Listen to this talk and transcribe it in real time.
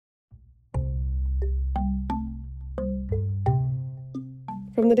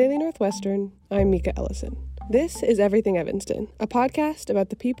From the Daily Northwestern, I'm Mika Ellison. This is Everything Evanston, a podcast about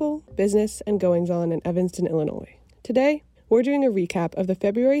the people, business, and goings-on in Evanston, Illinois. Today, we're doing a recap of the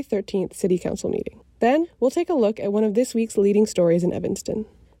February 13th City Council meeting. Then, we'll take a look at one of this week's leading stories in Evanston.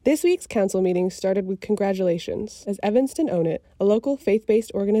 This week's council meeting started with congratulations, as Evanston Own It, a local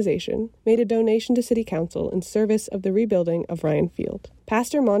faith-based organization, made a donation to City Council in service of the rebuilding of Ryan Field.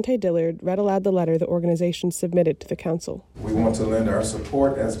 Pastor Monte Dillard read aloud the letter the organization submitted to the council. We want to lend our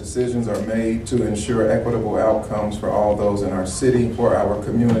support as decisions are made to ensure equitable outcomes for all those in our city, for our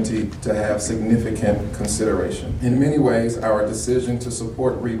community to have significant consideration. In many ways, our decision to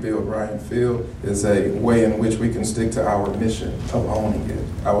support Rebuild Ryan Field is a way in which we can stick to our mission of owning it.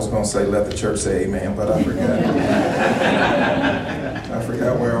 I was going to say, let the church say amen, but I forgot. I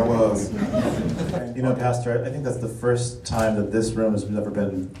forgot where I was. You know, Pastor, I think that's the first time that this room has never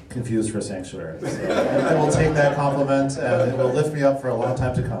been confused for a sanctuary. So I will take that compliment, and it will lift me up for a long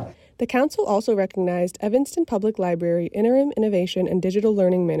time to come. The council also recognized Evanston Public Library Interim Innovation and Digital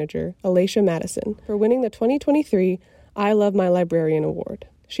Learning Manager, Alicia Madison, for winning the 2023 I Love My Librarian Award.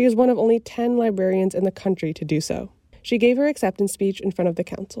 She is one of only 10 librarians in the country to do so. She gave her acceptance speech in front of the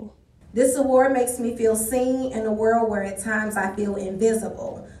council. This award makes me feel seen in a world where at times I feel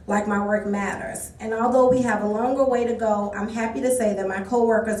invisible, like my work matters. And although we have a longer way to go, I'm happy to say that my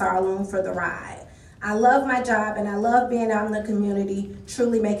coworkers are along for the ride. I love my job and I love being out in the community,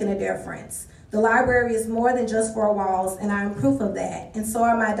 truly making a difference. The library is more than just four walls, and I am proof of that. And so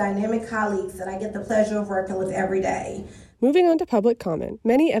are my dynamic colleagues that I get the pleasure of working with every day. Moving on to public comment,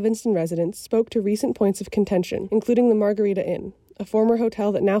 many Evanston residents spoke to recent points of contention, including the Margarita Inn, a former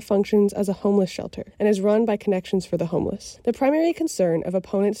hotel that now functions as a homeless shelter and is run by Connections for the Homeless. The primary concern of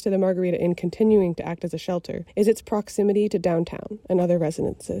opponents to the Margarita Inn continuing to act as a shelter is its proximity to downtown and other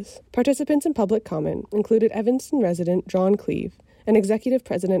residences. Participants in public comment included Evanston resident John Cleve and Executive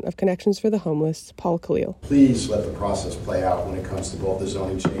President of Connections for the Homeless, Paul Khalil. Please let the process play out when it comes to both the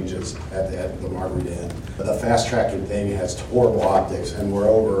zoning changes at the Margarita Inn. The fast-tracking thing has horrible optics, and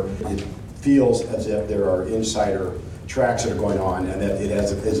moreover, it feels as if there are insider tracks that are going on and that it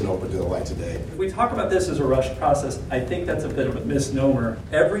isn't open to the light today. If we talk about this as a rushed process, I think that's a bit of a misnomer.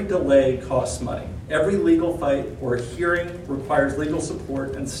 Every delay costs money. Every legal fight or hearing requires legal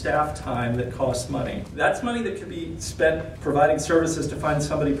support and staff time that costs money. That's money that could be spent providing services to find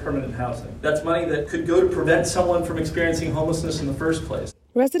somebody permanent housing. That's money that could go to prevent someone from experiencing homelessness in the first place.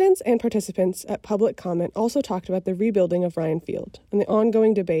 Residents and participants at public comment also talked about the rebuilding of Ryan Field and the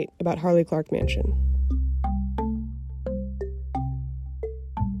ongoing debate about Harley Clark Mansion.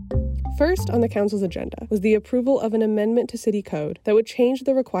 First on the council's agenda was the approval of an amendment to city code that would change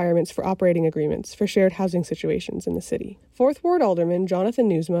the requirements for operating agreements for shared housing situations in the city. Fourth Ward Alderman Jonathan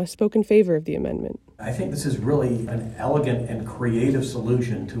Newsma spoke in favor of the amendment. I think this is really an elegant and creative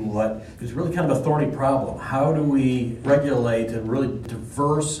solution to what is really kind of a thorny problem. How do we regulate a really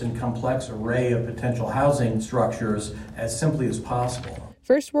diverse and complex array of potential housing structures as simply as possible?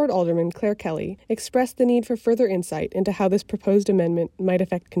 First Ward Alderman Claire Kelly expressed the need for further insight into how this proposed amendment might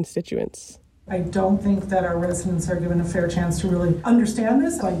affect constituents. I don't think that our residents are given a fair chance to really understand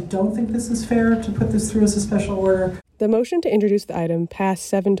this. I don't think this is fair to put this through as a special order. The motion to introduce the item passed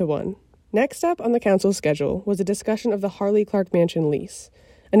 7-1. Next up on the council's schedule was a discussion of the Harley Clark Mansion lease,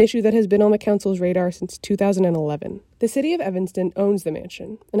 an issue that has been on the council's radar since 2011. The city of Evanston owns the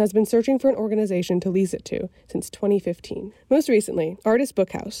mansion and has been searching for an organization to lease it to since 2015. Most recently, Artist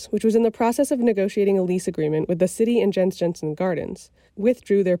Bookhouse, which was in the process of negotiating a lease agreement with the city and Jens Jensen Gardens,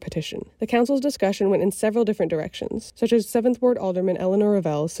 withdrew their petition. The council's discussion went in several different directions, such as 7th Ward Alderman Eleanor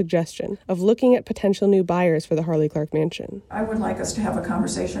Ravel's suggestion of looking at potential new buyers for the Harley Clark Mansion. I would like us to have a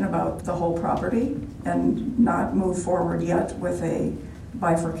conversation about the whole property and not move forward yet with a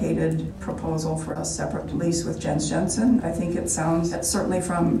bifurcated proposal for a separate lease with Jens Jensen. I think it sounds, certainly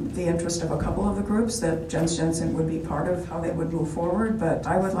from the interest of a couple of the groups, that Jens Jensen would be part of how they would move forward, but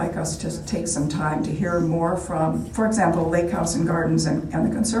I would like us to take some time to hear more from, for example, Lake House and Gardens and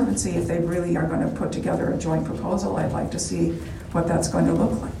the Conservancy. If they really are going to put together a joint proposal, I'd like to see what that's going to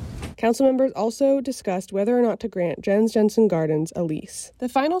look like. Council members also discussed whether or not to grant Jens Jensen Gardens a lease. The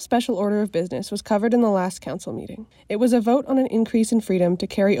final special order of business was covered in the last council meeting. It was a vote on an increase in freedom to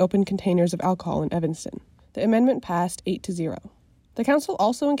carry open containers of alcohol in Evanston. The amendment passed 8-0. The council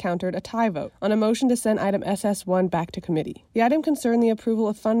also encountered a tie vote on a motion to send item SS1 back to committee. The item concerned the approval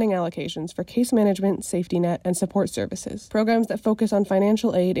of funding allocations for case management, safety net, and support services, programs that focus on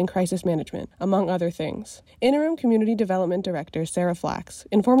financial aid and crisis management, among other things. Interim Community Development Director Sarah Flax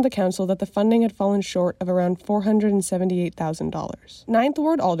informed the council that the funding had fallen short of around $478,000. Ninth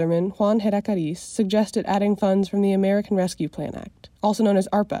Ward Alderman Juan Heracariz suggested adding funds from the American Rescue Plan Act. also known as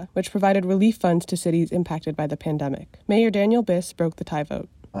ARPA, which provided relief funds to cities impacted by the pandemic. Mayor Daniel Biss broke the tie vote.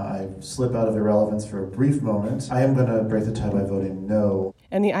 I slip out of irrelevance for a brief moment. I am going to break the tie by voting no.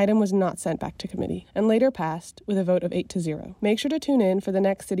 And the item was not sent back to committee, and later passed with a vote of 8-0. Make sure to tune in for the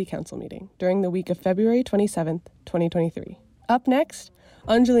next City Council meeting during the week of February 27th, 2023. Up next,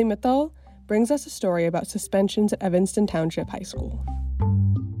 Anjali Mittal brings us a story about suspensions at Evanston Township High School.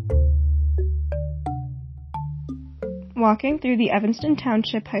 Walking through the Evanston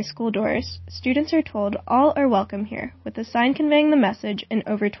Township High School doors, students are told all are welcome here, with a sign conveying the message in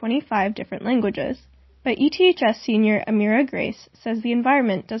over 25 different languages. But ETHS senior Amira Grace says the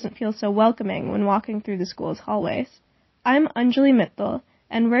environment doesn't feel so welcoming when walking through the school's hallways. I'm Anjali Mittal,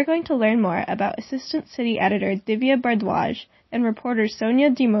 and we're going to learn more about Assistant City Editor Divya Bardwaj and reporter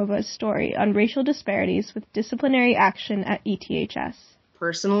Sonia Dimova's story on racial disparities with disciplinary action at ETHS.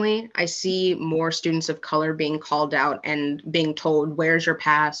 Personally, I see more students of color being called out and being told, where's your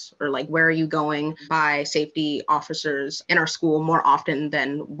pass, or like, where are you going, by safety officers in our school more often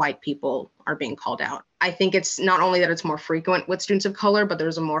than white people are being called out. I think it's not only that it's more frequent with students of color, but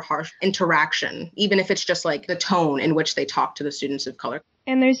there's a more harsh interaction, even if it's just like the tone in which they talk to the students of color.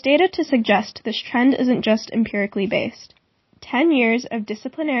 And there's data to suggest this trend isn't just empirically based. 10 years of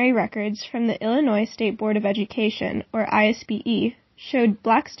disciplinary records from the Illinois State Board of Education, or ISBE, showed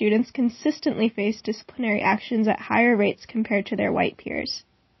black students consistently face disciplinary actions at higher rates compared to their white peers.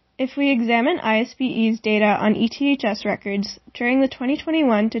 If we examine ISBE's data on ETHS records during the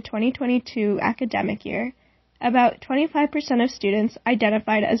 2021 to 2022 academic year, about 25% of students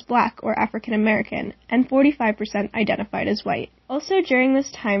identified as black or African American, and 45% identified as white. Also during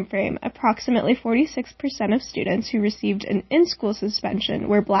this time frame, approximately 46% of students who received an in-school suspension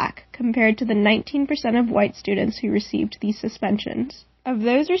were black, compared to the 19% of white students who received these suspensions. Of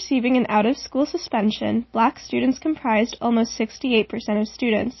those receiving an out-of-school suspension, black students comprised almost 68% of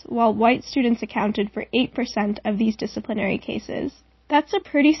students, while white students accounted for 8% of these disciplinary cases. That's a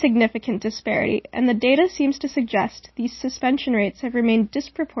pretty significant disparity, and the data seems to suggest these suspension rates have remained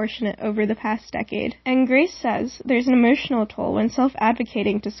disproportionate over the past decade. And Grace says there's an emotional toll when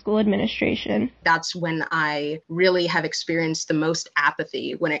self-advocating to school administration. That's when I really have experienced the most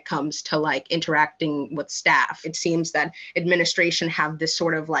apathy when it comes to like interacting with staff. It seems that administration have this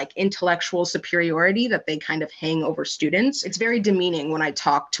sort of like intellectual superiority that they kind of hang over students. It's very demeaning when I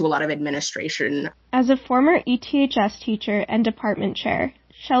talk to a lot of administration. As a former ETHS teacher and department chair,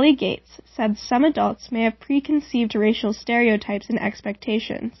 Shelley Gates said some adults may have preconceived racial stereotypes and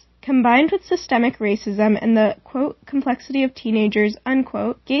expectations. Combined with systemic racism and the, quote, complexity of teenagers,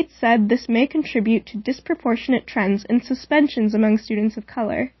 unquote, Gates said this may contribute to disproportionate trends in suspensions among students of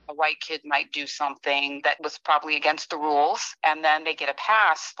color. A white kid might do something that was probably against the rules, and then they get a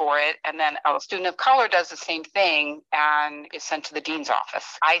pass for it, and then a student of color does the same thing and is sent to the dean's office.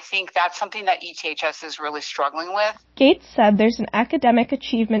 I think that's something that ETHS is really struggling with. Gates said there's an academic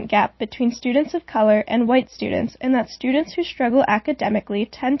achievement gap between students of color and white students, and that students who struggle academically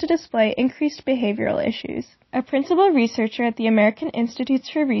tend to display increased behavioral issues. A principal researcher at the American Institutes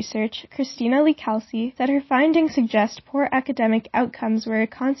for Research, Christina Lee Kelsey, said her findings suggest poor academic outcomes were a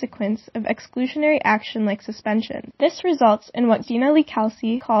consequence of exclusionary action like suspension. This results in what Christina Lee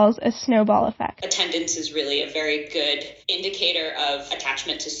Kelsey calls a snowball effect. Attendance is really a very good indicator of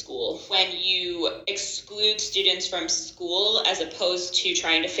attachment to school. When you exclude students from school as opposed to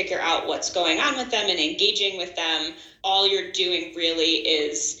trying to figure out what's going on with them and engaging with them, all you're doing really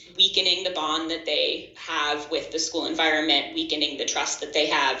is weakening the bond that they have with the school environment, weakening the trust that they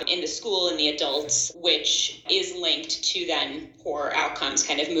have in the school and the adults, which is linked to then poor outcomes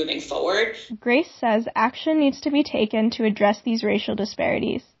kind of moving forward. Grace says action needs to be taken to address these racial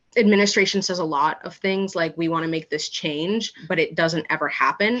disparities. Administration says a lot of things like, we want to make this change, but it doesn't ever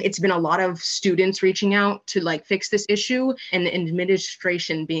happen. It's been a lot of students reaching out to like fix this issue, and the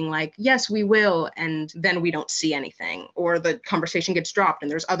administration being like, yes, we will. And then we don't see anything, or the conversation gets dropped and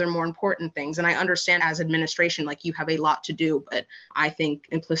there's other more important things. And I understand as administration, like, you have a lot to do, but I think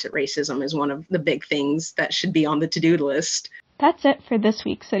implicit racism is one of the big things that should be on the to-do list. That's it for this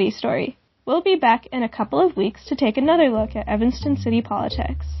week's City Story. We'll be back in a couple of weeks to take another look at Evanston city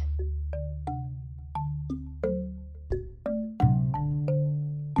politics.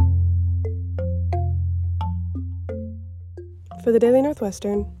 For the Daily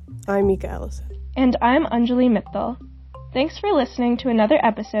Northwestern, I'm Mika Ellison. And I'm Anjali Mittal. Thanks for listening to another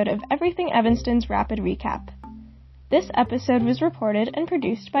episode of Everything Evanston's Rapid Recap. This episode was reported and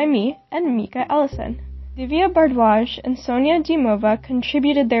produced by me and Mika Ellison. Divya Bardwaj and Sonia Dimova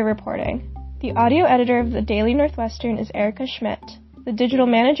contributed their reporting. The audio editor of the Daily Northwestern is Erica Schmidt. The digital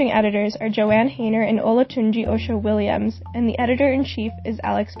managing editors are Joanne Hainer and Olatunji Osho-Williams, and the editor-in-chief is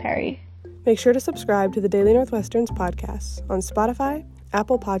Alex Perry. Make sure to subscribe to the Daily Northwestern's podcasts on Spotify,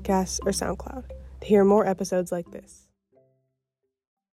 Apple Podcasts, or SoundCloud to hear more episodes like this.